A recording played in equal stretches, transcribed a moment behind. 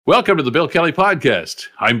Welcome to the Bill Kelly Podcast.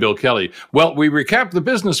 I'm Bill Kelly. Well, we recap the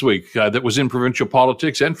business week that was in provincial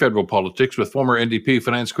politics and federal politics with former NDP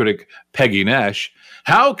finance critic Peggy Nash.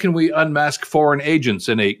 How can we unmask foreign agents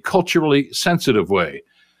in a culturally sensitive way?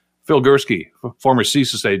 Phil Gurski, former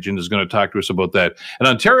CSIS agent, is going to talk to us about that. And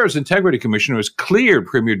Ontario's Integrity Commissioner has cleared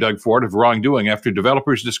Premier Doug Ford of wrongdoing after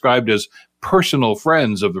developers described as personal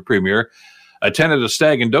friends of the Premier attended a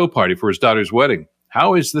stag and doe party for his daughter's wedding.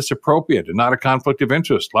 How is this appropriate and not a conflict of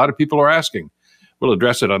interest? A lot of people are asking. We'll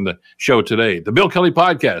address it on the show today. The Bill Kelly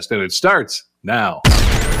Podcast, and it starts now.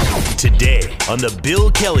 Today on The Bill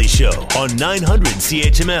Kelly Show on 900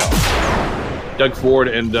 CHML. Doug Ford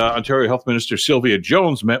and Ontario Health Minister Sylvia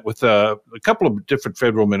Jones met with a couple of different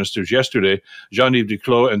federal ministers yesterday, Jean-Yves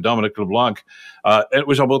Duclos and Dominic LeBlanc. And it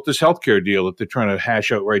was about this healthcare deal that they're trying to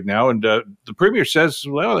hash out right now. And the Premier says,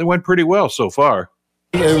 well, it went pretty well so far.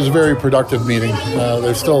 It was a very productive meeting.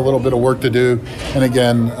 There's still a little bit of work to do. And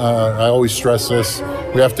again, I always stress this,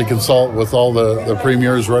 we have to consult with all the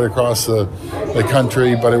premiers right across the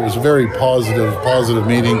country, but it was a very positive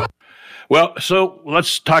meeting. Well, so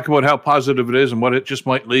let's talk about how positive it is and what it just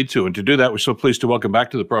might lead to. And to do that, we're so pleased to welcome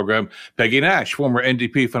back to the program Peggy Nash, former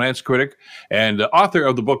NDP finance critic and author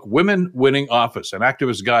of the book Women Winning Office, an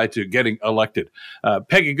activist guide to getting elected.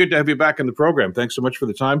 Peggy, good to have you back in the program. Thanks so much for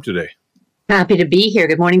the time today. Happy to be here.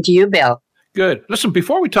 Good morning to you, Bill. Good. Listen,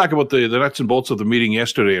 before we talk about the nuts and bolts of the meeting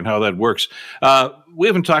yesterday and how that works, we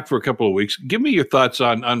haven't talked for a couple of weeks. Give me your thoughts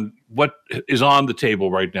on what is on the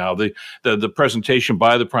table right now, the presentation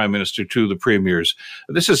by the Prime Minister to the premiers.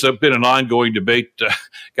 This has been an ongoing debate.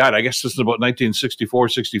 I guess this is about 1964,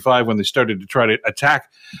 65 when they started to try to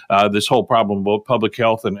attack this whole problem about public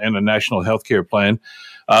health and a national health care plan.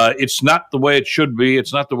 It's not the way it should be.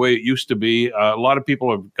 It's not the way it used to be. A lot of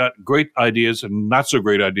people have got great ideas and not so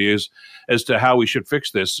great ideas as to how we should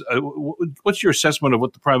fix this. What's your assessment of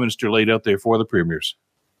what the Prime Minister laid out there for the premiers?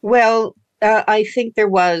 Well, I think there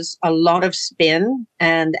was a lot of spin,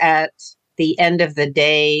 and at the end of the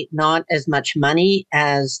day, not as much money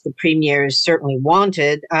as the premiers certainly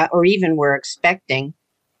wanted or even were expecting.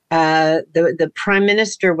 The Prime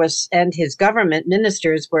Minister and his government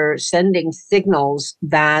ministers were sending signals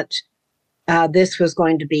that this was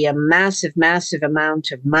going to be a massive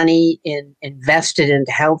amount of money invested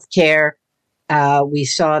into healthcare. We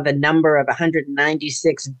saw the number of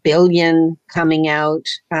 196 billion coming out,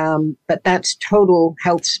 but that's total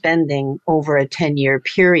health spending over a 10-year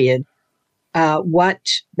period. What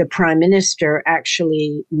the Prime Minister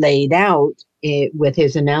actually laid out with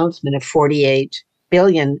his announcement of 48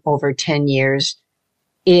 billion over 10 years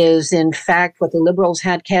is in fact what the Liberals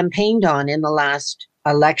had campaigned on in the last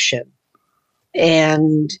election.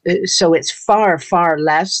 And so it's far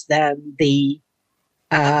less than the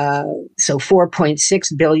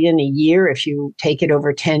 4.6 billion a year if you take it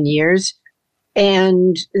over 10 years.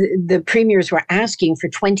 And the premiers were asking for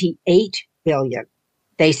 28 billion.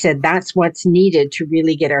 They said that's what's needed to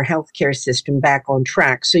really get our healthcare system back on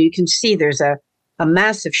track. So you can see there's a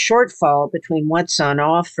massive shortfall between what's on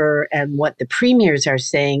offer and what the premiers are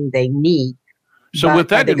saying they need. So but with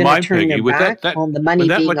that in mind, Peggy, with that on the money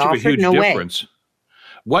being much offered, of a huge no difference,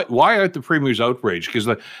 why aren't the premiers outraged? Because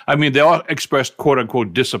they all expressed "quote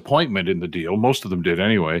unquote" disappointment in the deal. Most of them did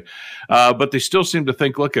anyway, but they still seem to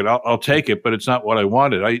think, "Look, I'll take it, but it's not what I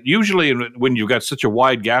wanted." Usually, when you've got such a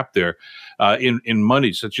wide gap there in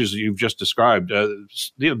money, such as you've just described,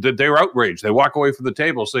 they're outraged. They walk away from the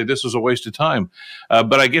table, say this was a waste of time.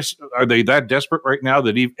 But I guess are they that desperate right now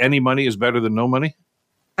that any money is better than no money?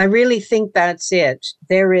 I really think that's it.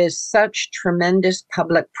 There is such tremendous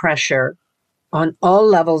public pressure on all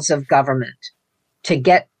levels of government to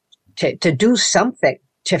get to do something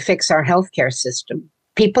to fix our healthcare system.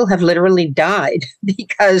 People have literally died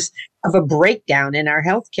because of a breakdown in our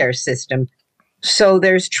healthcare system. So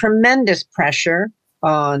there's tremendous pressure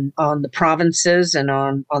on the provinces and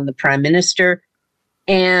on the Prime Minister.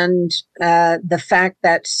 And the fact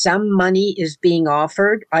that some money is being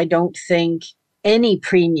offered, I don't think any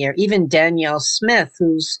premier, even Danielle Smith,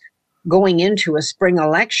 who's going into a spring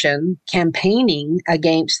election campaigning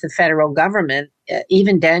against the federal government,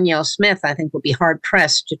 even Danielle Smith, I think, will be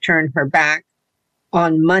hard-pressed to turn her back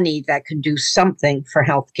on money that could do something for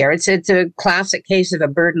healthcare. It's a classic case of a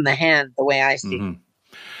bird in the hand, the way I see it.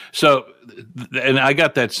 So, and I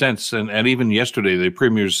got that sense, and even yesterday, the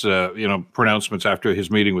premier's pronouncements after his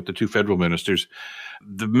meeting with the two federal ministers,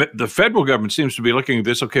 the federal government seems to be looking at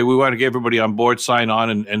this. Okay, we want to get everybody on board, sign on,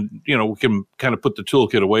 and we can kind of put the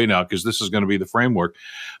toolkit away now because this is going to be the framework.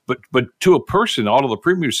 But to a person, all of the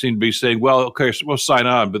premiers seem to be saying, well, okay, so we'll sign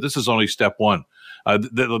on, but this is only step one.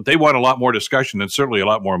 They want a lot more discussion and certainly a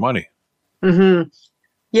lot more money. Mm-hmm.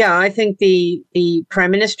 Yeah, I think the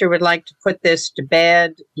prime minister would like to put this to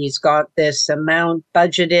bed. He's got this amount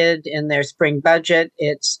budgeted in their spring budget.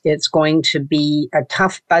 It's going to be a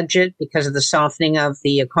tough budget because of the softening of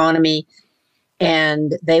the economy.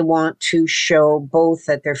 And they want to show both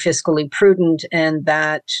that they're fiscally prudent and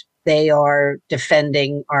that they are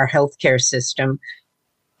defending our healthcare system.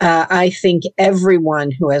 I think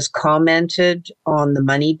everyone who has commented on the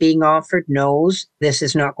money being offered knows this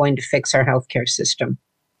is not going to fix our healthcare system.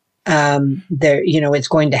 It's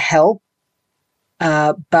going to help,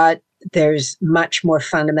 but there's much more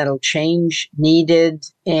fundamental change needed.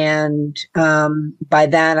 And by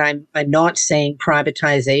that, I'm not saying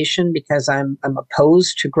privatization, because I'm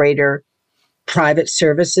opposed to greater private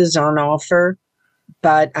services on offer.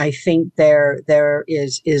 But I think there's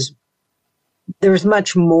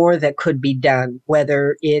much more that could be done,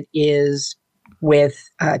 whether it is with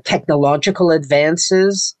technological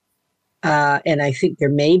advances. And I think there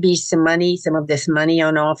may be some of this money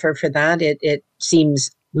on offer for that. It seems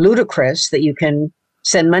ludicrous that you can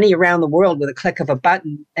send money around the world with a click of a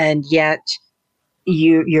button, and yet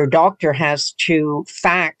your doctor has to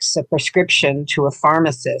fax a prescription to a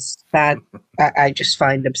pharmacist. That I just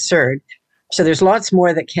find absurd. So there's lots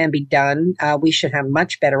more that can be done. We should have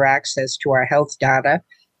much better access to our health data.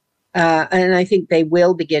 And I think they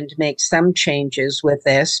will begin to make some changes with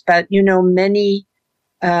this. But, many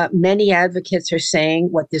advocates are saying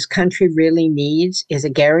what this country really needs is a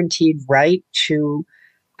guaranteed right to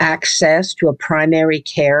access to a primary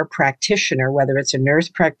care practitioner, whether it's a nurse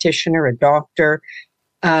practitioner, a doctor,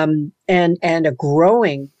 and a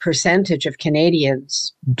growing percentage of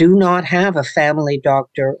Canadians do not have a family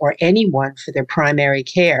doctor or anyone for their primary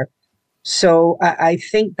care. So I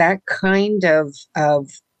think that kind of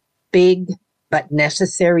big but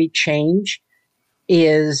necessary change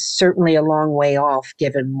is certainly a long way off,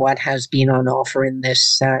 given what has been on offer in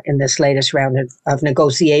this latest round of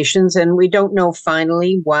negotiations. And we don't know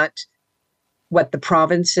finally what the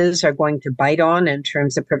provinces are going to bite on in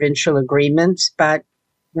terms of provincial agreements, but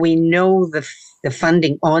we know the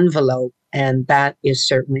funding envelope, and that is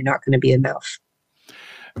certainly not going to be enough.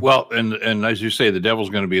 Well, and as you say, the devil's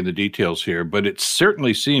going to be in the details here, but it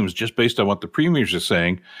certainly seems, just based on what the premiers are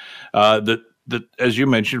saying, that, as you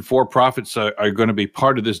mentioned, for-profits are going to be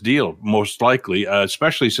part of this deal, most likely,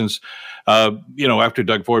 especially since, after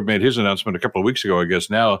Doug Ford made his announcement a couple of weeks ago, I guess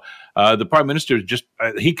now, the Prime Minister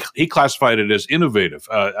he classified it as innovative.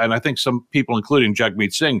 And I think some people, including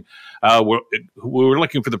Jagmeet Singh, were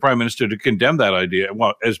looking for the Prime Minister to condemn that idea,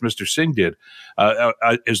 well, as Mr. Singh did.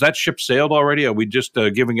 Is that ship sailed already? Are we just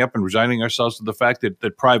giving up and resigning ourselves to the fact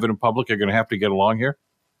that private and public are going to have to get along here?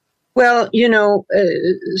 Well,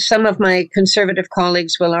 some of my conservative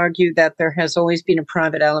colleagues will argue that there has always been a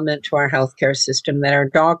private element to our healthcare system, that our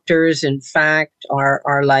doctors, in fact,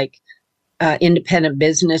 are like independent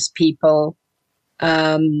business people,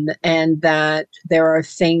 and that there are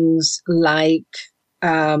things like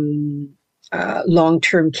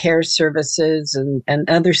long-term care services and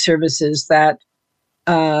other services that,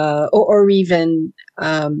 or even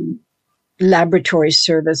laboratory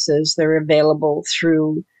services that are available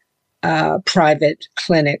through private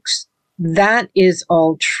clinics. That is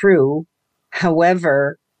all true.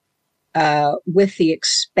 However, with the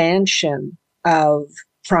expansion of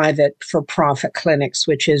private for-profit clinics,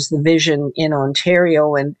 which is the vision in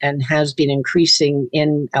Ontario and has been increasing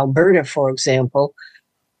in Alberta, for example,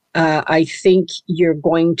 I think you're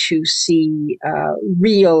going to see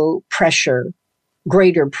real pressure,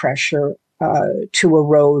 greater pressure to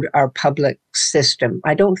erode our public system.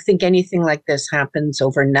 I don't think anything like this happens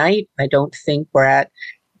overnight. I don't think we're at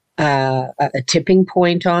a tipping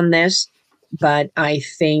point on this, but I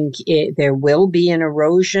think there will be an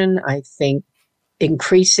erosion. I think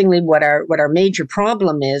increasingly what our major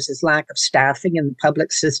problem is lack of staffing in the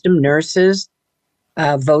public system, nurses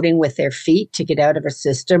voting with their feet to get out of a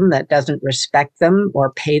system that doesn't respect them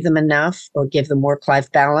or pay them enough or give them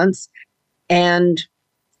work-life balance. And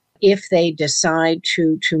if they decide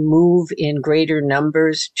to move in greater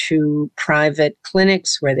numbers to private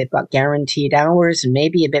clinics where they've got guaranteed hours and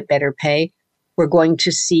maybe a bit better pay, we're going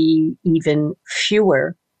to see even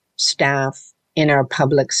fewer staff in our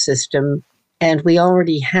public system. And we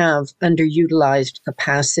already have underutilized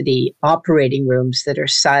capacity operating rooms that are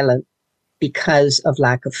silent because of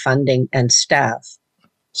lack of funding and staff.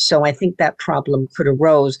 So I think that problem could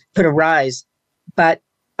arise. But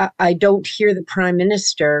I don't hear the Prime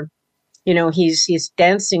Minister, he's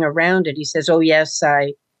dancing around it. He says, oh, yes,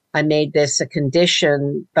 I made this a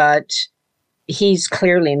condition, but he's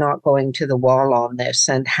clearly not going to the wall on this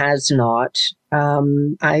and has not.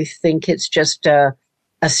 I think it's just a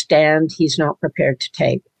a stand he's not prepared to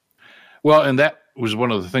take. Well, and that was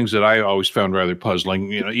one of the things that I always found rather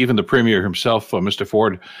puzzling. Even the premier himself, Mr.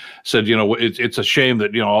 Ford, said, it's a shame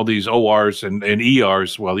that, all these ORs and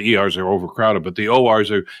ERs, well, the ERs are overcrowded, but the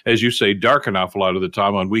ORs are, as you say, dark an awful lot of the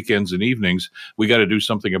time on weekends and evenings. We got to do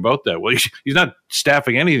something about that. Well, he's not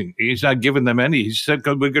staffing anything. He's not giving them any. He said,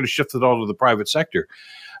 we're going to shift it all to the private sector.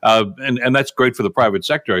 And that's great for the private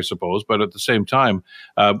sector, I suppose. But at the same time,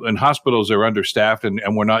 when hospitals are understaffed and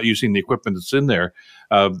we're not using the equipment that's in there,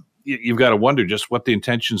 you've got to wonder just what the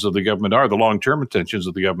intentions of the government are, the long-term intentions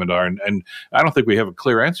of the government are. And I don't think we have a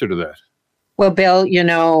clear answer to that. Well, Bill,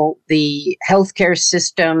 the healthcare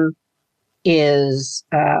system is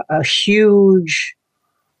a huge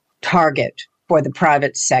target for the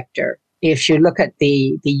private sector. If you look at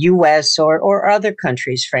the U.S. or other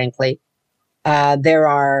countries, frankly, there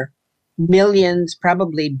are millions,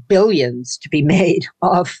 probably billions to be made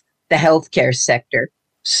off the healthcare sector.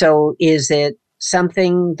 So is it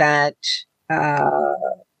something that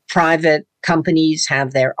private companies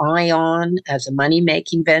have their eye on as a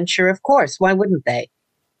money-making venture? Of course, why wouldn't they?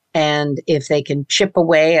 And if they can chip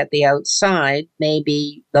away at the outside,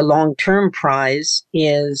 maybe the long-term prize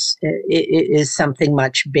is something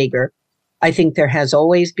much bigger. I think there has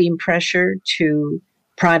always been pressure to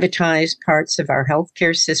privatize parts of our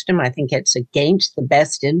healthcare system. I think it's against the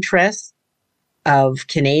best interests of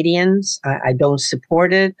Canadians. I don't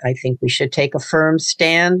support it. I think we should take a firm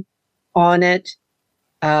stand on it.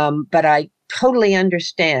 But I totally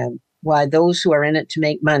understand why those who are in it to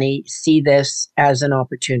make money see this as an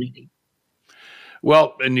opportunity.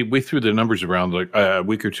 Well, and we threw the numbers around like a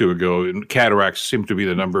week or two ago, and cataracts seem to be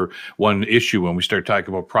the number one issue when we start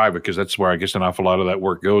talking about private, because that's where I guess an awful lot of that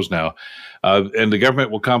work goes now. And the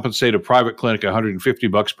government will compensate a private clinic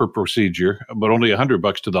 $150 per procedure, but only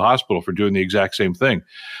 $100 to the hospital for doing the exact same thing.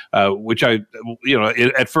 Which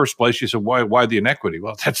at first place you said, why the inequity?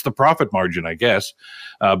 Well, that's the profit margin, I guess,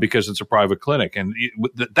 because it's a private clinic, and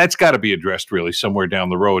that's got to be addressed really somewhere down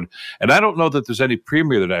the road. And I don't know that there's any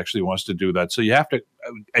premier that actually wants to do that. So you have to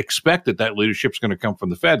expect that leadership's going to come from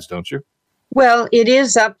the feds, don't you? Well, it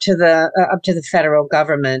is up to the federal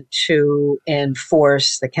government to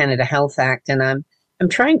enforce the Canada Health Act, and I'm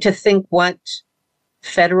trying to think what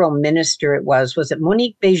federal minister it was. Was it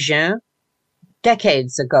Monique Bégin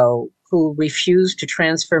decades ago who refused to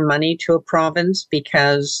transfer money to a province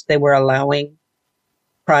because they were allowing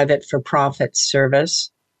private for-profit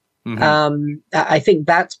service? Mm-hmm. I think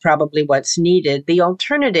that's probably what's needed. The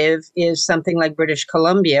alternative is something like British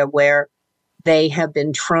Columbia, where they have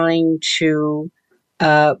been trying to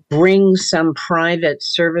bring some private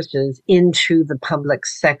services into the public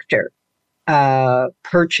sector,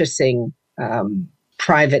 purchasing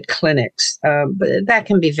private clinics. But that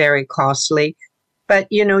can be very costly. But,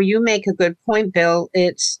 you make a good point, Bill.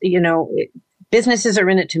 It's, businesses are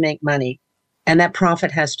in it to make money, and that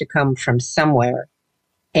profit has to come from somewhere.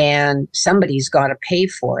 And somebody's got to pay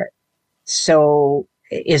for it. So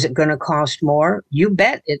is it going to cost more? You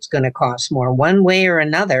bet it's going to cost more. One way or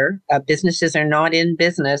another, businesses are not in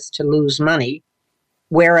business to lose money.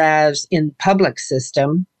 Whereas in the public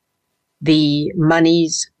system, the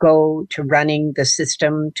monies go to running the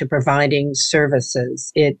system, to providing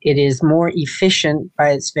services. It is more efficient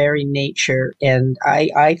by its very nature. And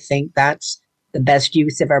I think that's the best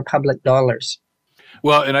use of our public dollars.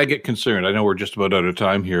 Well, and I get concerned. I know we're just about out of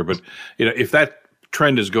time here, but if that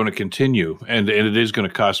trend is going to continue and it is going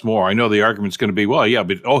to cost more, I know the argument's going to be, well, yeah,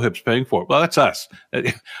 but OHIP's paying for it. Well, that's us.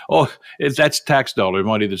 That's tax dollar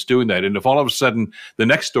money that's doing that. And if all of a sudden the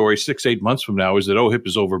next story 6-8 months from now is that OHIP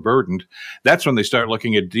is overburdened, that's when they start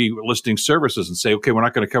looking at delisting services and say, okay, we're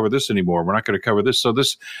not going to cover this anymore. We're not going to cover this. So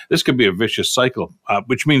this could be a vicious cycle,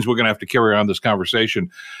 which means we're going to have to carry on this conversation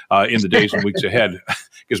in the days and weeks ahead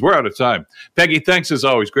because we're out of time. Peggy, thanks as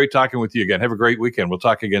always. Great talking with you again. Have a great weekend. We'll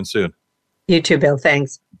talk again soon. You too, Bill.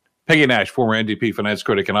 Thanks. Peggy Nash, former NDP finance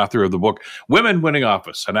critic and author of the book, Women Winning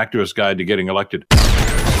Office, an activist guide to getting elected.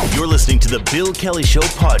 You're listening to the Bill Kelly Show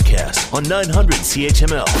podcast on 900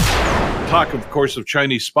 CHML. Talk, of course, of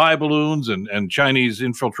Chinese spy balloons and Chinese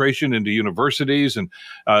infiltration into universities and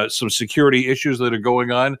some security issues that are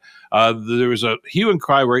going on. There is a hue and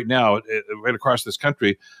cry right now, right across this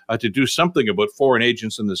country, to do something about foreign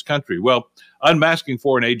agents in this country. Well, unmasking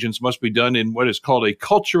foreign agents must be done in what is called a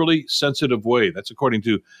culturally sensitive way. That's according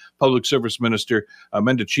to Public Service Minister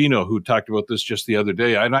Mendicino, who talked about this just the other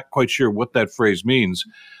day. I'm not quite sure what that phrase means,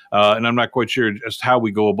 and I'm not quite sure just how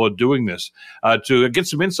we go about doing this. To get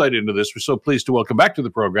some insight into this, we're so pleased to welcome back to the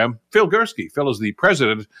program Phil Gurski. Phil is the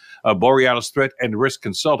president of Borealis Threat and Risk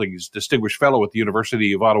Consulting. He's a distinguished fellow at the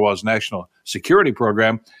University of Ottawa's National Security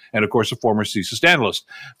Program, and of course, a former CSIS analyst.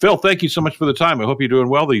 Phil, thank you so much for the time. I hope you're doing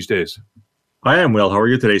well these days. I am well. How are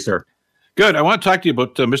you today, sir? Good. I want to talk to you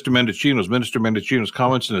about Minister Mendicino's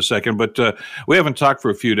comments in a second, but we haven't talked for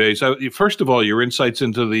a few days. First of all, your insights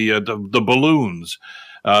into the balloons,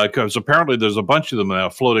 because apparently there's a bunch of them now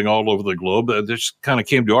floating all over the globe. This kind of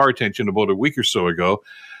came to our attention about a week or so ago.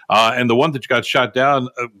 And the one that got shot down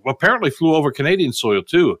apparently flew over Canadian soil,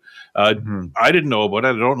 too. I didn't know about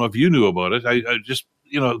it. I don't know if you knew about it. I just,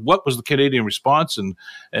 what was the Canadian response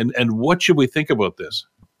and what should we think about this?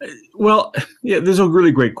 Well, yeah, there's a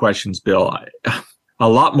really great questions, Bill. A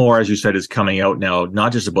lot more, as you said, is coming out now,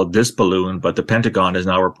 not just about this balloon, but the Pentagon is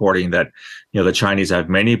now reporting that, the Chinese have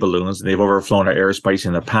many balloons and they've overflown our airspace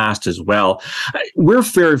in the past as well. We're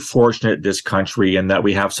very fortunate in this country in that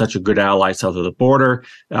we have such a good ally south of the border.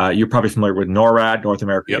 You're probably familiar with NORAD, North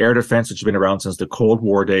American Air Defense, which has been around since the Cold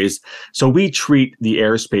War days. So we treat the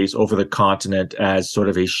airspace over the continent as sort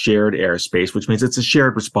of a shared airspace, which means it's a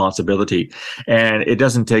shared responsibility. And it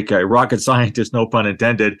doesn't take a rocket scientist, no pun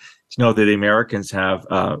intended, to know that the Americans have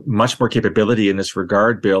much more capability in this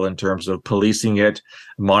regard, Bill, in terms of policing it,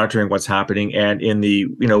 monitoring what's happening, and in the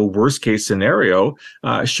worst case scenario,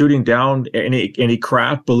 shooting down any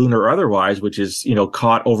craft, balloon or otherwise, which is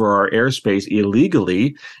caught over our airspace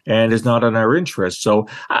illegally and is not in our interest. So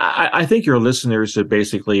I think your listeners should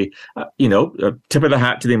basically tip of the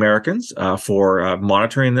hat to the Americans for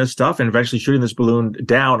monitoring this stuff and eventually shooting this balloon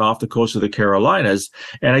down off the coast of the Carolinas.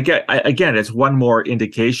 And again, it's one more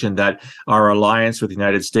indication that our alliance with the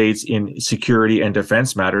United States in security and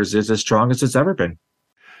defense matters is as strong as it's ever been.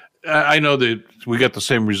 I know that we got the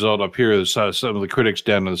same result up here as some of the critics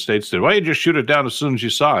down in the States did. Why don't you just shoot it down as soon as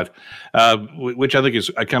you saw it? Which I think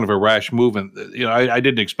is a kind of a rash move. And, I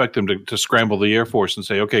didn't expect them to scramble the Air Force and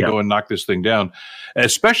say, okay, go and knock this thing down,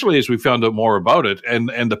 especially as we found out more about it.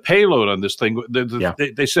 And the payload on this thing,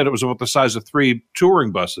 they said it was about the size of 3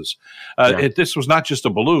 touring buses. This was not just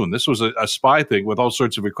a balloon. This was a spy thing with all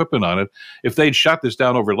sorts of equipment on it. If they'd shot this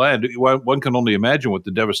down over land, one can only imagine what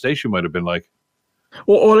the devastation might have been like.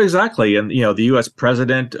 Well, exactly. And, the U.S.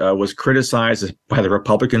 president was criticized by the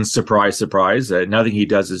Republicans. Surprise, surprise. Nothing he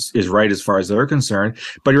does is right as far as they're concerned.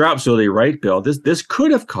 But you're absolutely right, Bill. This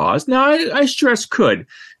could have caused. Now, I stress could,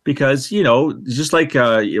 because, just like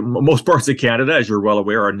most parts of Canada, as you're well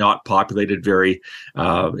aware, are not populated very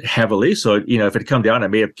heavily. So, if it had come down, it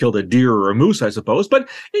may have killed a deer or a moose, I suppose. But,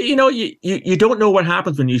 you don't know what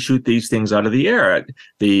happens when you shoot these things out of the air.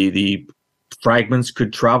 The fragments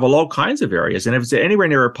could travel all kinds of areas. And if it's anywhere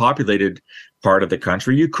near a populated part of the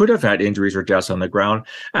country, you could have had injuries or deaths on the ground.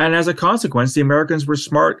 And as a consequence, the Americans were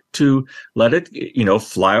smart to let it,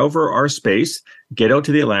 fly over our space, get out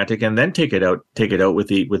to the Atlantic, and then take it out with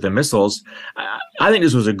the missiles. I think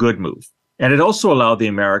this was a good move. And it also allowed the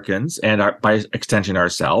Americans, and by extension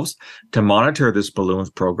ourselves, to monitor this balloon's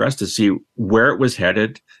progress, to see where it was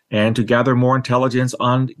headed, and to gather more intelligence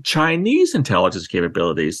on Chinese intelligence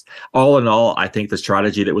capabilities. All in all, I think the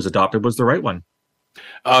strategy that was adopted was the right one.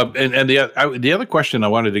 And the other question I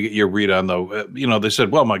wanted to get your read on, though, they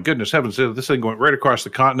said, well, my goodness heavens, this thing went right across the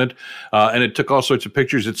continent, and it took all sorts of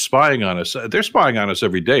pictures. It's spying on us. They're spying on us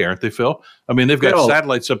every day, aren't they, Phil? I mean, they've got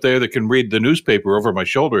satellites up there that can read the newspaper over my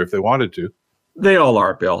shoulder if they wanted to. They all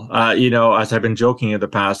are, Bill. As I've been joking in the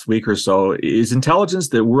past week or so, is intelligence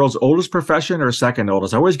the world's oldest profession or second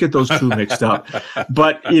oldest? I always get those two mixed up.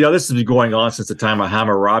 But, this has been going on since the time of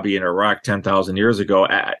Hammurabi in Iraq 10,000 years ago.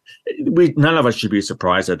 None of us should be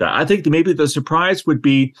surprised at that. I think maybe the surprise would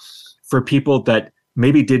be for people that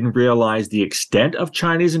maybe didn't realize the extent of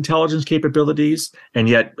Chinese intelligence capabilities. And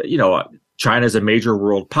yet, China is a major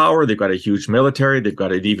world power. They've got a huge military. They've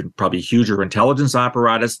got an even probably huger intelligence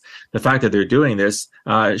apparatus. The fact that they're doing this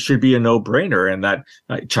should be a no-brainer, and that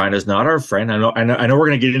China is not our friend. I know we're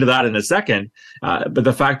going to get into that in a second, but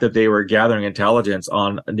the fact that they were gathering intelligence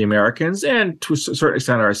on the Americans and to a certain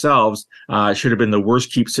extent ourselves should have been the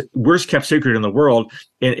worst kept secret in the world,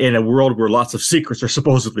 in a world where lots of secrets are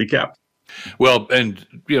supposedly kept. Well, and,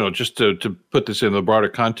 just to put this in the broader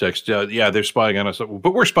context, they're spying on us,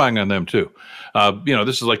 but we're spying on them too.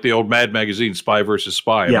 This is like the old Mad Magazine, Spy versus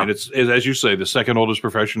Spy. I mean, it's, as you say, the second oldest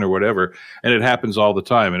profession or whatever, and it happens all the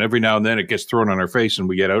time. And every now and then it gets thrown on our face and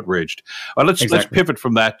we get outraged. Let's pivot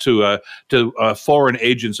from that to foreign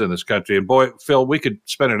agents in this country. And boy, Phil, we could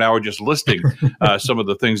spend an hour just listing some of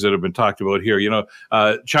the things that have been talked about here.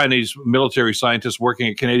 Chinese military scientists working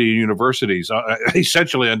at Canadian universities,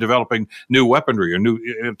 essentially on developing new weaponry or new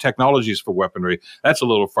technologies for weaponry. That's a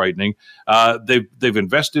little frightening. They've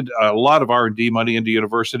invested a lot of R&D money into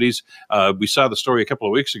universities. We saw the story a couple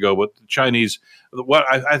of weeks ago with the Chinese. What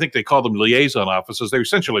I think they call them liaison offices. They're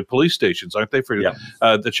essentially police stations, aren't they, for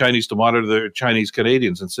the Chinese to monitor the Chinese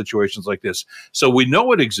Canadians in situations like this. So we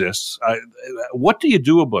know it exists. What do you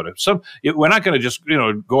do about it? We're not going to just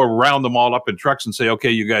go round them all up in trucks and say,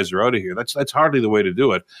 okay, you guys are out of here. That's hardly the way to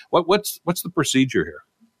do it. What's the procedure here?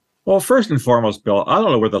 Well, first and foremost, Bill, I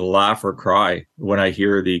don't know whether to laugh or cry when I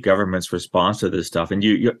hear the government's response to this stuff. And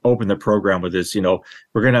you open the program with this, we're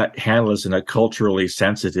going to handle this in a culturally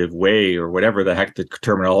sensitive way, or whatever the heck the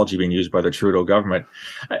terminology being used by the Trudeau government.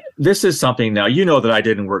 This is something now, that I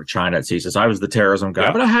didn't work China at CSIS. I was the terrorism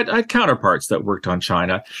guy, but I had counterparts that worked on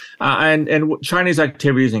China. And Chinese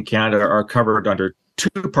activities in Canada are covered under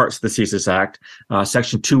two parts of the CSIS Act,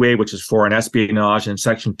 Section 2A, which is foreign espionage, and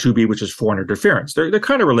Section 2B, which is foreign interference. They're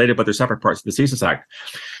kind of related, but they're separate parts of the CSIS Act.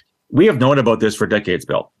 We have known about this for decades,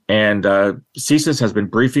 Bill. And CSIS has been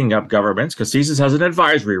briefing up governments because CSIS has an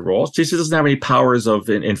advisory role. CSIS doesn't have any powers of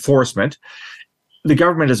enforcement. The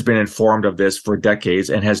government has been informed of this for decades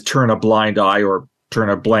and has turned a blind eye or turn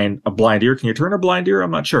a blind ear. Can you turn a blind ear?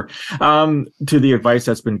 I'm not sure. To the advice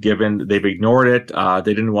that's been given, they've ignored it.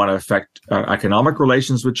 They didn't want to affect economic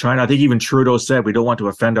relations with China. I think even Trudeau said we don't want to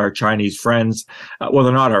offend our Chinese friends. Well,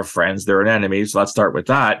 they're not our friends; they're an enemy. So let's start with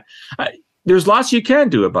that. There's lots you can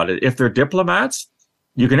do about it. If they're diplomats,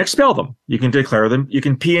 you can expel them. You can declare them. You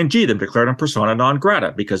can P&G them, declare them persona non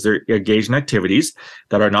grata, because they're engaged in activities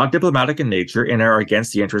that are not diplomatic in nature and are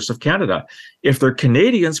against the interests of Canada. If they're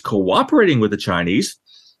Canadians cooperating with the Chinese,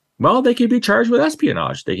 well, they can be charged with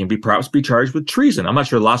espionage. They can perhaps be charged with treason. I'm not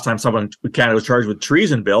sure the last time someone in Canada was charged with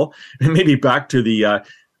treason, Bill. Maybe back to the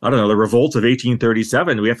the revolts of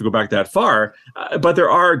 1837. We have to go back that far. But there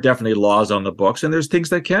are definitely laws on the books, and there's things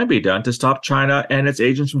that can be done to stop China and its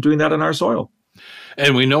agents from doing that on our soil.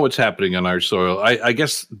 And we know what's happening on our soil. I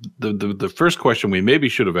guess the first question we maybe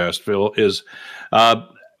should have asked, Phil, is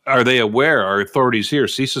are they aware, our authorities here,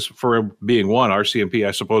 CSIS for being one, RCMP,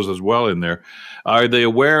 I suppose, as well in there, are they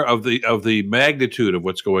aware of the magnitude of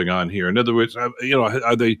what's going on here? In other words,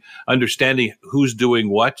 are they understanding who's doing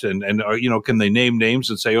what, and can they name names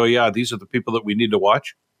and say, oh yeah, these are the people that we need to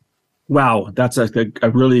watch? Wow, that's a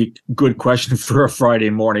really good question for a Friday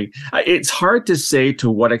morning. It's hard to say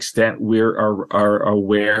to what extent we are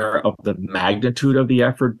aware of the magnitude of the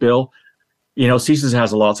effort, Bill. CSIS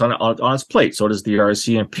has a lot on its plate. So does the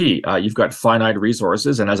RCMP. You've got finite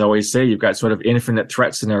resources. And as I always say, you've got sort of infinite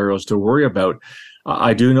threat scenarios to worry about.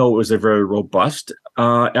 I do know it was a very robust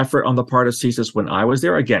effort on the part of CSIS when I was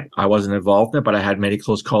there. Again, I wasn't involved in it, but I had many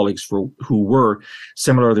close colleagues who were.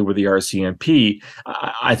 Similarly with the RCMP,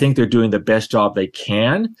 I think they're doing the best job they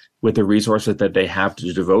can with the resources that they have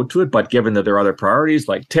to devote to it. But given that there are other priorities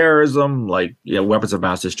like terrorism, like weapons of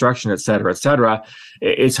mass destruction, et cetera,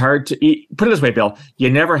 it's hard to put it this way, Bill.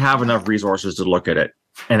 You never have enough resources to look at it.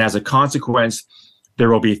 And as a consequence, there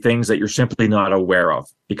will be things that you're simply not aware of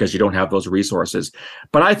because you don't have those resources.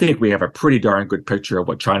 But I think we have a pretty darn good picture of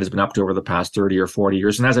what China's been up to over the past 30 or 40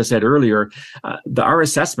 years. And as I said earlier, our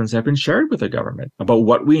assessments have been shared with the government about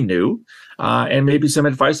what we knew and maybe some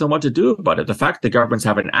advice on what to do about it. The fact the governments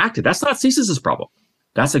haven't acted, that's not CSIS's problem.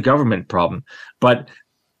 That's a government problem. But,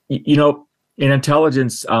 in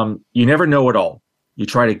intelligence, you never know it all. You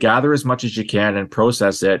try to gather as much as you can and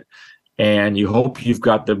process it. And you hope you've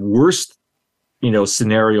got the worst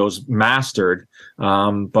scenarios mastered.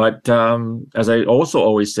 But as I also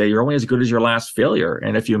always say, you're only as good as your last failure.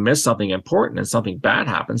 And if you miss something important and something bad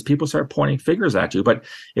happens, people start pointing fingers at you. But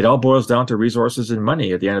it all boils down to resources and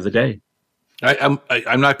money at the end of the day. I'm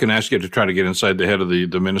not going to ask you to try to get inside the head of the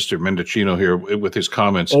Minister Mendicino here with his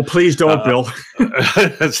comments. Oh, please don't, Bill.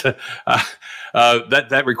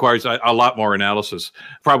 That requires a lot more analysis,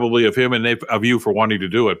 probably of him and of you for wanting to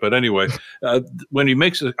do it. But anyway, when he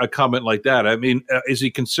makes a comment like that, I mean, is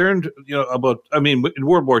he concerned, about? I mean, in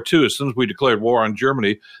World War II, as soon as we declared war on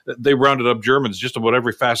Germany, they rounded up Germans just about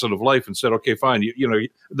every facet of life and said, okay, fine,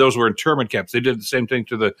 those were internment camps. They did the same thing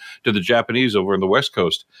to the Japanese over on the West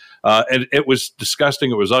Coast, and it was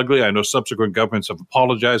disgusting. It was ugly. I know subsequent governments have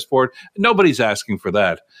apologized for it. Nobody's asking for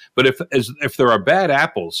that. But if there are bad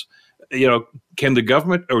apples, can the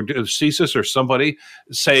government or CSIS or somebody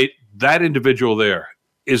say that individual there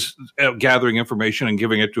is gathering information and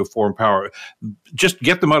giving it to a foreign power? Just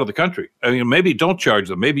get them out of the country. I mean, maybe don't charge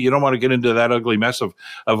them. Maybe you don't want to get into that ugly mess of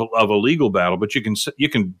a legal battle, but you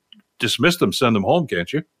can dismiss them, send them home,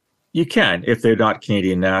 can't you? You can, if they're not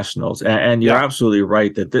Canadian nationals. And you're absolutely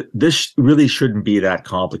right that this really shouldn't be that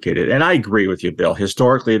complicated. And I agree with you, Bill.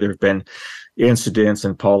 Historically, there have been incidents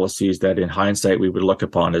and policies that in hindsight we would look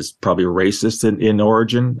upon as probably racist in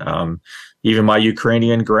origin. Even my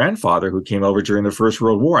Ukrainian grandfather, who came over during the First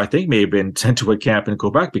World War, I think may have been sent to a camp in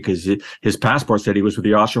Quebec because his passport said he was with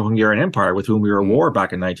the Austro-Hungarian Empire, with whom we were at war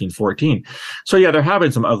back in 1914. So yeah, there have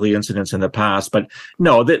been some ugly incidents in the past, but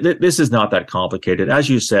no, this is not that complicated. As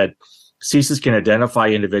you said, CSIS can identify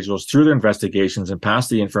individuals through their investigations and pass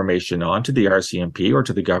the information on to the RCMP or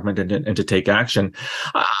to the government and to take action.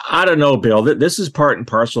 I don't know, Bill. This is part and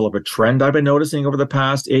parcel of a trend I've been noticing over the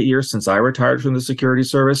past 8 years since I retired from the security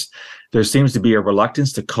service. There seems to be a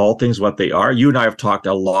reluctance to call things what they are. You and I have talked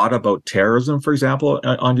a lot about terrorism, for example,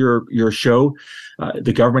 on your show.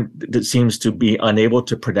 The government that seems to be unable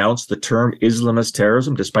to pronounce the term Islamist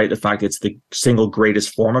terrorism, despite the fact it's the single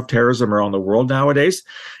greatest form of terrorism around the world nowadays.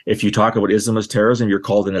 If you talk about Islamist terrorism, you're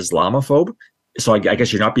called an Islamophobe. So I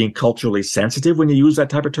guess you're not being culturally sensitive when you use that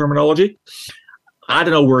type of terminology. I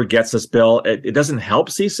don't know where it gets us, Bill. It doesn't help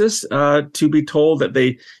CSIS to be told that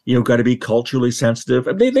they, got to be culturally sensitive.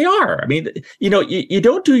 They are. I mean, you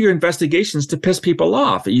don't do your investigations to piss people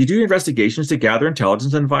off. You do your investigations to gather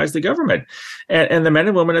intelligence and advise the government. And the men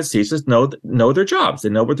and women at CSIS know their jobs. They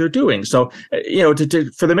know what they're doing. So,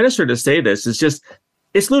 for the minister to say this is just,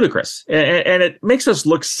 it's ludicrous, and it makes us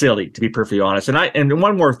look silly, to be perfectly honest. And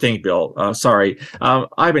one more thing, Bill.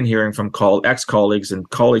 I've been hearing from ex-colleagues and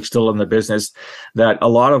colleagues still in the business that a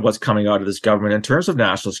lot of what's coming out of this government in terms of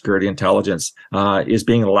national security intelligence is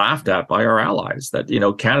being laughed at by our allies. That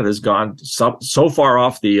Canada's gone so far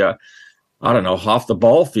off the off the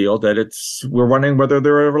ball field that we're wondering whether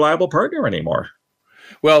they're a reliable partner anymore.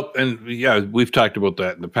 Well, and yeah, we've talked about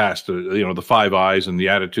that in the past, the Five Eyes and the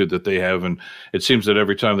attitude that they have. And it seems that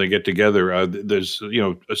every time they get together, there's,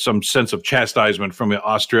 some sense of chastisement from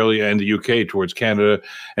Australia and the UK towards Canada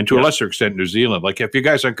and to a lesser extent, New Zealand. Like, if you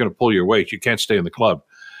guys aren't going to pull your weight, you can't stay in the club.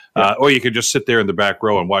 Or you can just sit there in the back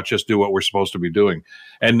row and watch us do what we're supposed to be doing.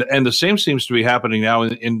 And the same seems to be happening now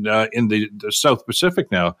in the South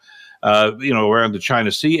Pacific now, around the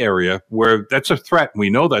China Sea area, where that's a threat. We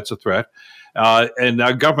know that's a threat. And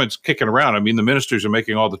our government's kicking around. I mean, the ministers are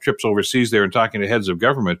making all the trips overseas there and talking to heads of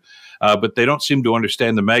government, but they don't seem to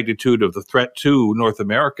understand the magnitude of the threat to North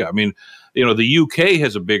America. I mean, the UK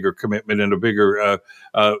has a bigger commitment and a bigger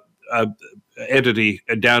entity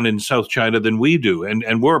down in South China than we do.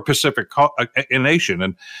 And we're a Pacific nation.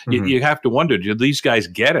 And you have to wonder, do these guys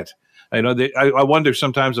get it? I wonder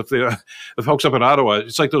sometimes if the folks up in Ottawa,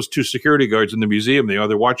 it's like those two security guards in the museum.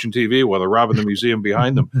 They're watching TV while they're robbing the museum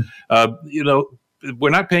behind them. We're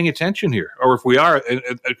not paying attention here. Or if we are,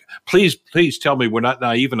 please tell me we're not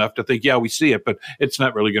naive enough to think, yeah, we see it, but it's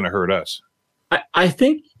not really going to hurt us. I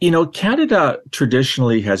think, Canada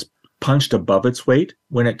traditionally has punched above its weight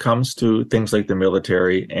when it comes to things like the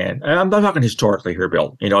military. And I'm not talking historically here,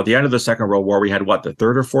 Bill. At the end of the Second World War, we had the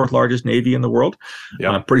third or fourth largest Navy in the world. Yeah.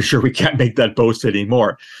 I'm pretty sure we can't make that boast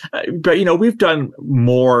anymore. But, we've done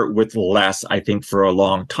more with less, I think, for a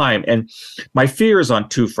long time. And my fear is on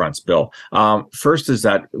two fronts, Bill. First is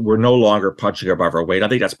that we're no longer punching above our weight. I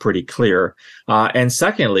think that's pretty clear. And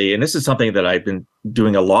secondly, and this is something that I've been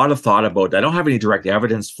doing a lot of thought about, I don't have any direct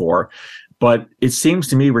evidence for, but it seems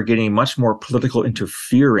to me we're getting much more political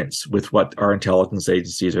interference with what our intelligence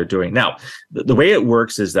agencies are doing. Now, the way it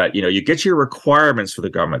works is that, you get your requirements for the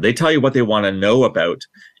government. They tell you what they want to know about,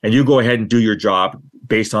 and you go ahead and do your job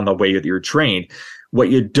based on the way that you're trained. What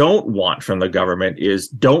you don't want from the government is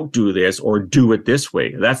don't do this or do it this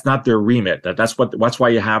way. That's not their remit. That's why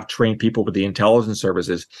you have trained people with the intelligence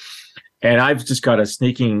services. And I've just got a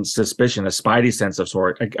sneaking suspicion, a spidey sense of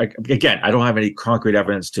sort. Again, I don't have any concrete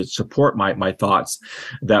evidence to support my thoughts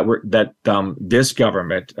that this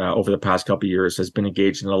government over the past couple of years has been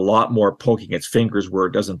engaged in a lot more poking its fingers where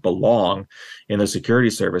it doesn't belong in the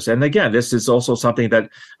security service. And again, this is also something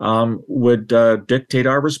that would dictate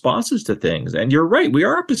our responses to things. And you're right, we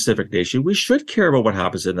are a Pacific nation. We should care about what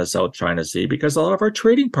happens in the South China Sea because a lot of our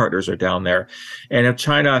trading partners are down there. And if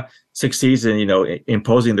China succeeds in,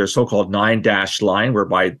 imposing their so-called 9-dash line,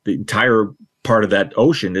 whereby the entire part of that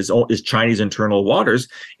ocean is Chinese internal waters,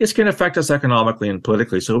 it's going to affect us economically and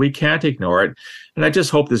politically. So we can't ignore it. And I just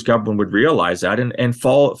hope this government would realize that and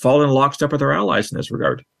fall in lockstep with our allies in this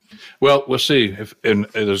regard. Well, we'll see if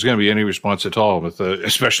there's going to be any response at all, with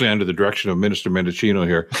especially under the direction of Minister Mendicino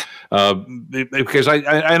here, because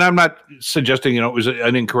I'm not suggesting it was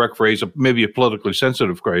an incorrect phrase, maybe a politically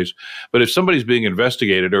sensitive phrase, but if somebody's being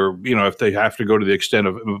investigated, or if they have to go to the extent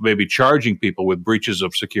of maybe charging people with breaches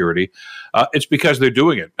of security, it's because they're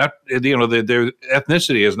doing it. Not their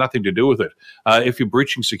ethnicity has nothing to do with it. If you're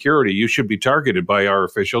breaching security, you should be targeted by our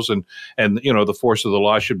officials, and the force of the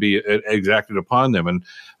law should be exacted upon them. And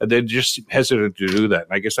they're just hesitant to do that.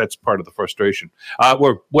 And I guess that's part of the frustration.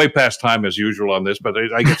 We're way past time as usual on this, but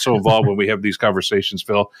I get so involved when we have these conversations,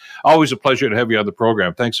 Phil. Always a pleasure to have you on the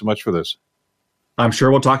program. Thanks so much for this. I'm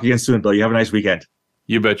sure we'll talk again soon, Bill. You have a nice weekend.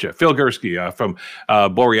 You betcha. Phil Gurski from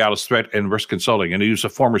Borealis Threat and Risk Consulting, and he was a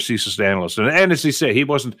former CSIS analyst. And as he said, he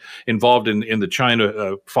wasn't involved in the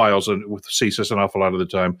China files with CSIS an awful lot of the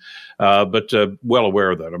time, but well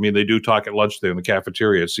aware of that. I mean, they do talk at lunch there in the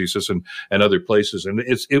cafeteria at CSIS and other places, and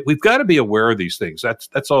we've got to be aware of these things.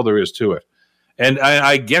 That's all there is to it. And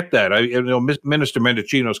I get that. Minister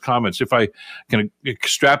Mendicino's comments, if I can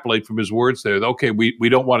extrapolate from his words there, okay, we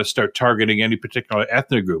don't want to start targeting any particular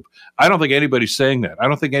ethnic group. I don't think anybody's saying that. I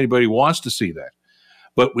don't think anybody wants to see that.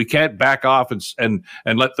 But we can't back off and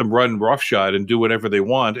let them run roughshod and do whatever they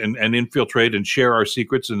want and infiltrate and share our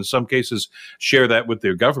secrets, and in some cases share that with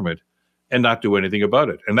their government and not do anything about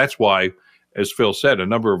it. And that's why, as Phil said, a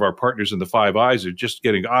number of our partners in the Five Eyes are just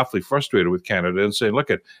getting awfully frustrated with Canada and saying, look,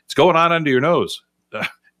 it's going on under your nose.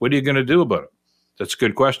 What are you going to do about it? That's a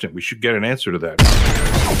good question. We should get an answer to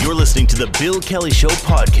that. You're listening to the Bill Kelly Show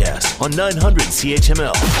podcast on 900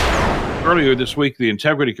 CHML. Earlier this week, the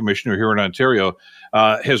Integrity Commissioner here in Ontario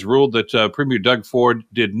has ruled that Premier Doug Ford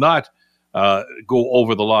did not go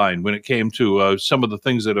over the line when it came to some of the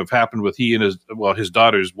things that have happened with he and his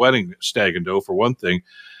daughter's wedding, Stag and Do, for one thing.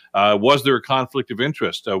 Was there a conflict of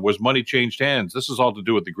interest? Was money changed hands? This is all to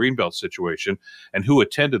do with the Greenbelt situation and who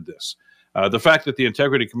attended this. The fact that the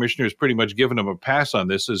Integrity Commissioner has pretty much given him a pass on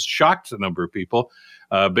this has shocked a number of people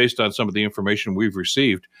based on some of the information we've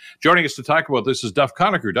received. Joining us to talk about this is Duff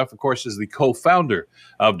Conacher. Duff, of course, is the co-founder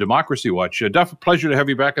of Democracy Watch. Duff, a pleasure to have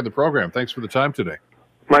you back on the program. Thanks for the time today.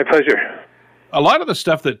 My pleasure. A lot of the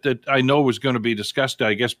stuff that I know was going to be discussed,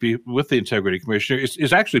 I guess, with the Integrity Commissioner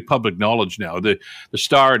is actually public knowledge now. The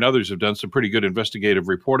Star and others have done some pretty good investigative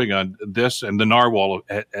reporting on this, and the Narwhal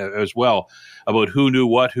as well, about who knew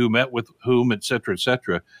what, who met with whom, et cetera, et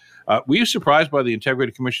cetera. Were you surprised by the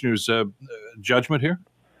Integrity Commissioner's judgment here?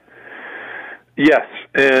 Yes,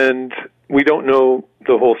 and we don't know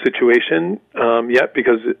the whole situation yet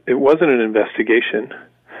because it wasn't an investigation.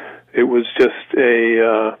 It was just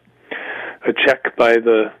a check by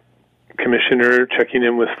the commissioner checking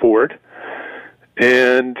in with Ford.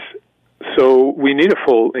 And so we need a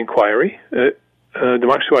full inquiry.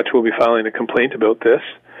 Democracy Watch will be filing a complaint about this.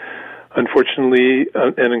 Unfortunately,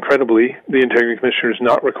 and incredibly, the Integrity Commissioner is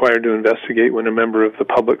not required to investigate when a member of the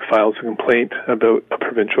public files a complaint about a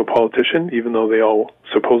provincial politician, even though they all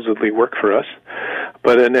supposedly work for us.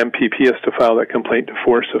 But an MPP has to file that complaint to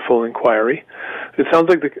force a full inquiry. It sounds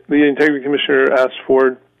like the Integrity Commissioner asked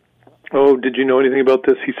Ford, "Oh, did you know anything about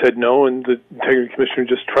this?" He said no, and the Integrity Commissioner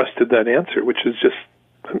just trusted that answer, which is just,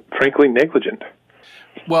 frankly, negligent.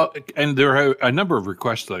 Well, and there are a number of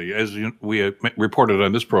requests, as we reported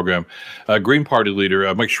on this program. Green Party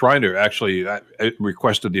leader Mike Schreiner actually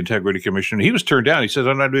requested the Integrity Commissioner. He was turned down. He said,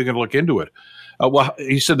 "I'm not even going to look into it." Well,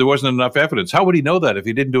 he said there wasn't enough evidence. How would he know that if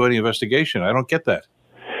he didn't do any investigation? I don't get that.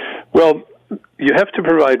 Well, you have to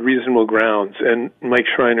provide reasonable grounds, and Mike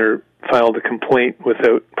Schreiner filed a complaint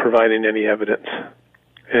without providing any evidence.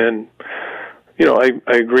 And, I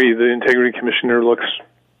agree. The Integrity Commissioner looks,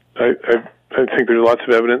 I think there's lots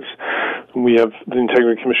of evidence. We have the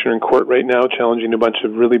Integrity Commissioner in court right now challenging a bunch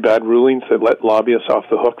of really bad rulings that let lobbyists off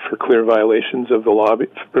the hook for clear violations of the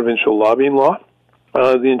provincial lobbying law.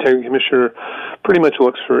 The Integrity Commissioner pretty much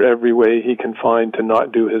looks for every way he can find to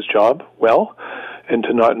not do his job well and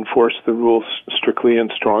to not enforce the rules strictly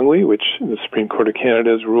and strongly, which the Supreme Court of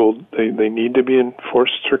Canada has ruled they need to be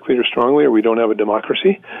enforced strictly or strongly, or we don't have a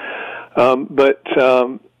democracy. But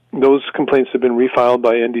those complaints have been refiled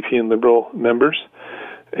by NDP and Liberal members,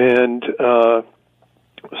 and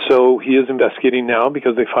so he is investigating now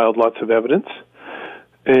because they filed lots of evidence.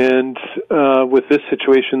 And with this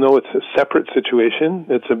situation, though, it's a separate situation.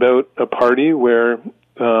 It's about a party where,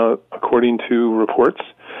 according to reports,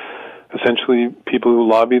 essentially people who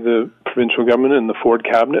lobby the provincial government and the Ford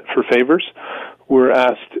cabinet for favors were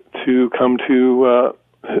asked to come to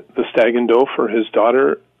the Stag and Do for his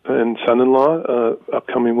daughter and son-in-law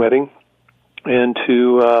upcoming wedding, and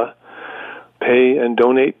to pay and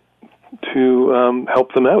donate to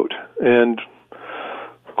help them out. And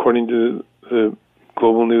according to the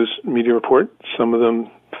Global News media report, some of them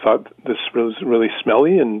thought this was really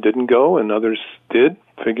smelly and didn't go, and others did,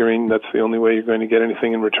 figuring that's the only way you're going to get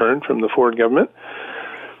anything in return from the Ford government.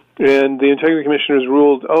 And the Integrity Commissioner has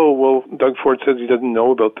ruled, Doug Ford says he doesn't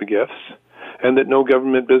know about the gifts, and that no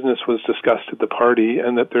government business was discussed at the party,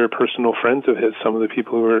 and that they're personal friends of his, some of the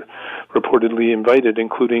people who were reportedly invited,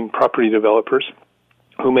 including property developers.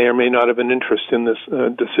 who may or may not have an interest in this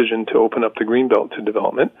decision to open up the Greenbelt to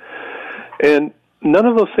development. And none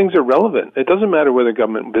of those things are relevant. It doesn't matter whether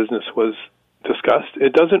government business was discussed.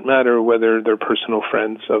 It doesn't matter whether they're personal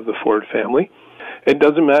friends of the Ford family. It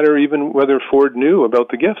doesn't matter even whether Ford knew about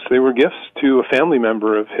the gifts. They were gifts to a family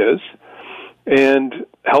member of his, and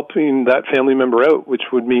helping that family member out, which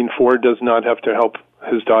would mean Ford does not have to help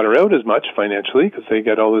his daughter out as much financially because they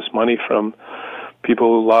get all this money from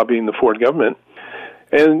people lobbying the Ford government.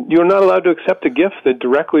 And you're not allowed to accept a gift that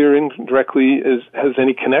directly or indirectly has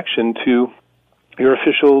any connection to your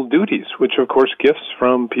official duties, which, of course, gifts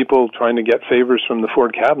from people trying to get favors from the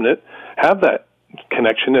Ford cabinet have that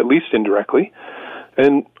connection, at least indirectly.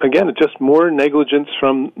 And again, it's just more negligence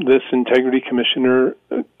from this integrity commissioner,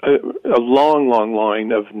 a long, long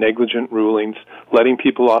line of negligent rulings, letting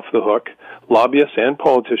people off the hook, lobbyists and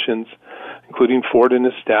politicians, including Ford and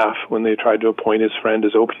his staff when they tried to appoint his friend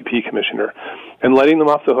as OPP commissioner, and letting them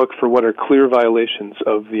off the hook for what are clear violations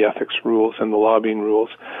of the ethics rules and the lobbying rules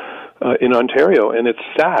in Ontario. And it's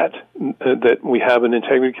sad that we have an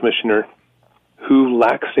integrity commissioner who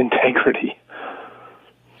lacks integrity.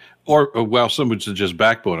 Or, well, some would suggest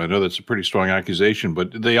backbone. I know that's a pretty strong accusation,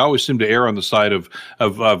 but they always seem to err on the side of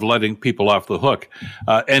letting people off the hook.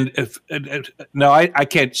 Now, I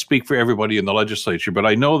can't speak for everybody in the legislature, but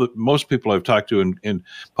I know that most people I've talked to in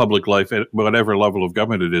public life, at whatever level of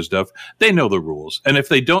government it is, Duff, they know the rules. And if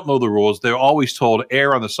they don't know the rules, they're always told,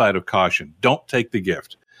 err on the side of caution. Don't take the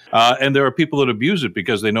gift. And there are people that abuse it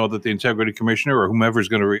because they know that the integrity commissioner or whomever is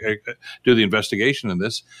going to do the investigation in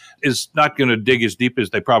this is not going to dig as deep as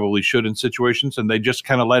they probably should in situations, and they just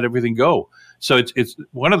kind of let everything go. So it's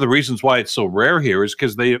one of the reasons why it's so rare here is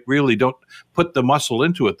because they really don't put the muscle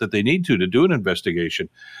into it that they need to do an investigation.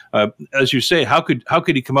 As you say, how could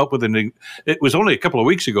he come up with it was only a couple of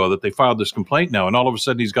weeks ago that they filed this complaint now, and all of a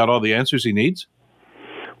sudden he's got all the answers he needs?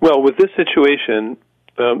 Well, with this situation,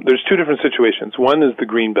 there's two different situations. One is the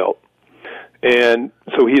Greenbelt. And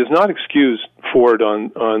so he has not excused Ford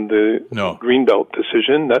on the Greenbelt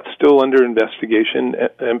decision. That's still under investigation.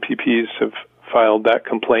 MPPs have filed that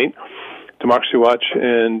complaint. Democracy Watch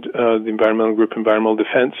and the environmental group Environmental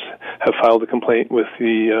Defense have filed a complaint with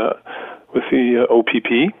the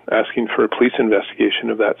OPP asking for a police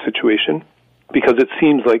investigation of that situation because it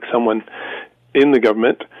seems like someone in the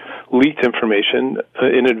government leaked information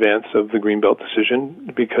in advance of the Greenbelt decision,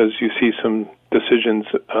 because you see some decisions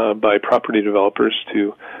by property developers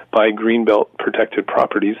to buy Greenbelt protected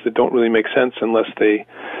properties that don't really make sense unless they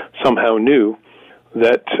somehow knew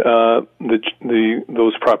that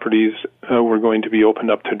those properties were going to be opened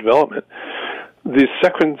up to development. The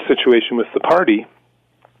second situation with the party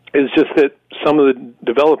is just that some of the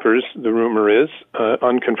developers, the rumor is,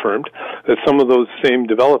 unconfirmed, that some of those same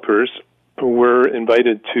developers were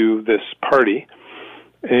invited to this party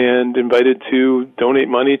and invited to donate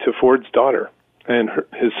money to Ford's daughter and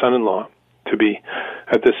his son-in-law to be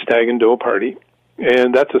at this Stag and Doe party.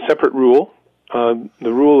 And that's a separate rule. The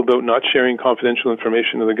rule about not sharing confidential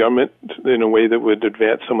information to the government in a way that would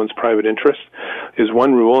advance someone's private interest is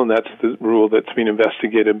one rule, and that's the rule that's being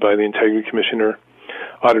investigated by the Integrity Commissioner,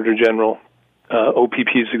 Auditor General.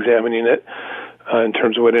 OPP is examining it in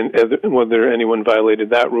terms of whether anyone violated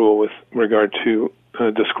that rule with regard to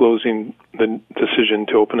disclosing the decision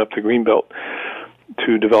to open up the Greenbelt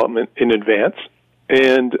to development in advance.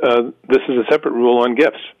 And this is a separate rule on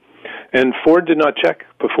gifts. And Ford did not check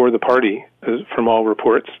before the party, from all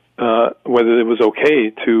reports, whether it was okay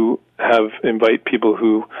to invite people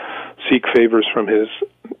who seek favors from his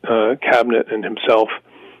cabinet and himself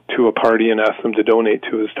to a party and ask them to donate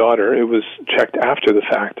to his daughter. It was checked after the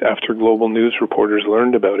fact, after Global News reporters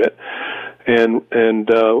learned about it, and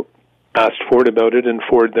asked Ford about it, and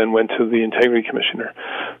Ford then went to the Integrity Commissioner.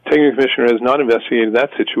 The Integrity Commissioner has not investigated that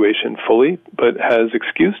situation fully, but has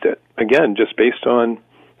excused it, again, just based on,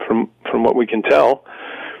 from what we can tell,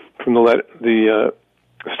 from the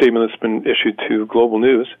statement that's been issued to Global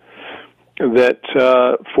News, that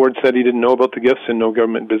Ford said he didn't know about the gifts and no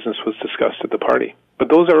government business was discussed at the party. But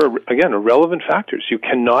those are, again, irrelevant factors. You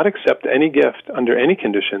cannot accept any gift under any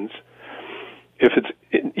conditions if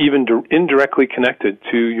it's even indirectly connected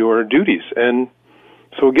to your duties. And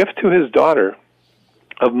so a gift to his daughter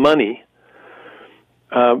of money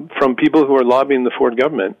from people who are lobbying the Ford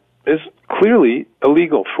government is clearly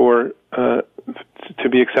illegal to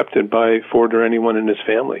be accepted by Ford or anyone in his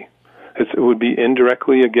family. It would be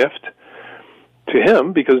indirectly a gift to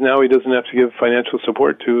him because now he doesn't have to give financial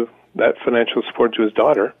support to his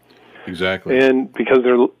daughter. Exactly. And because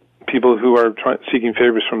they're people who are seeking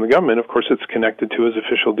favors from the government, of course it's connected to his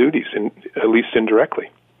official duties, at least indirectly.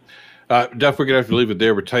 Duff, we're going to have to leave it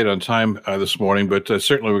there. We're tight on time this morning, but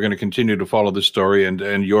certainly we're going to continue to follow this story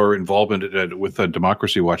and your involvement with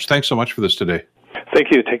Democracy Watch. Thanks so much for this today.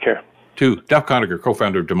 Thank you. Take care. To Duff Conacher,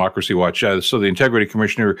 co-founder of Democracy Watch. So the Integrity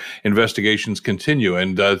Commissioner investigations continue,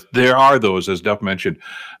 and there are those, as Duff mentioned,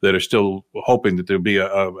 that are still hoping that there'll be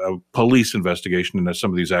a police investigation into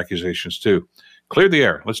some of these accusations too. Clear the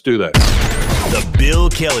air. Let's do that. The Bill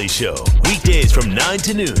Kelly Show, weekdays from 9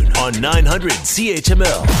 to noon on 900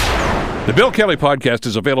 CHML. The Bill Kelly Podcast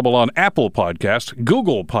is available on Apple Podcast,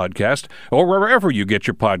 Google Podcast, or wherever you get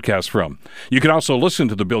your podcasts from. You can also listen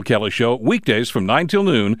to The Bill Kelly Show weekdays from 9 till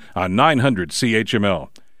noon on 900 CHML.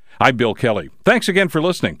 I'm Bill Kelly. Thanks again for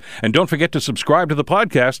listening. And don't forget to subscribe to the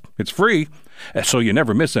podcast. It's free, so you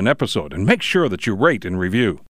never miss an episode. And make sure that you rate and review.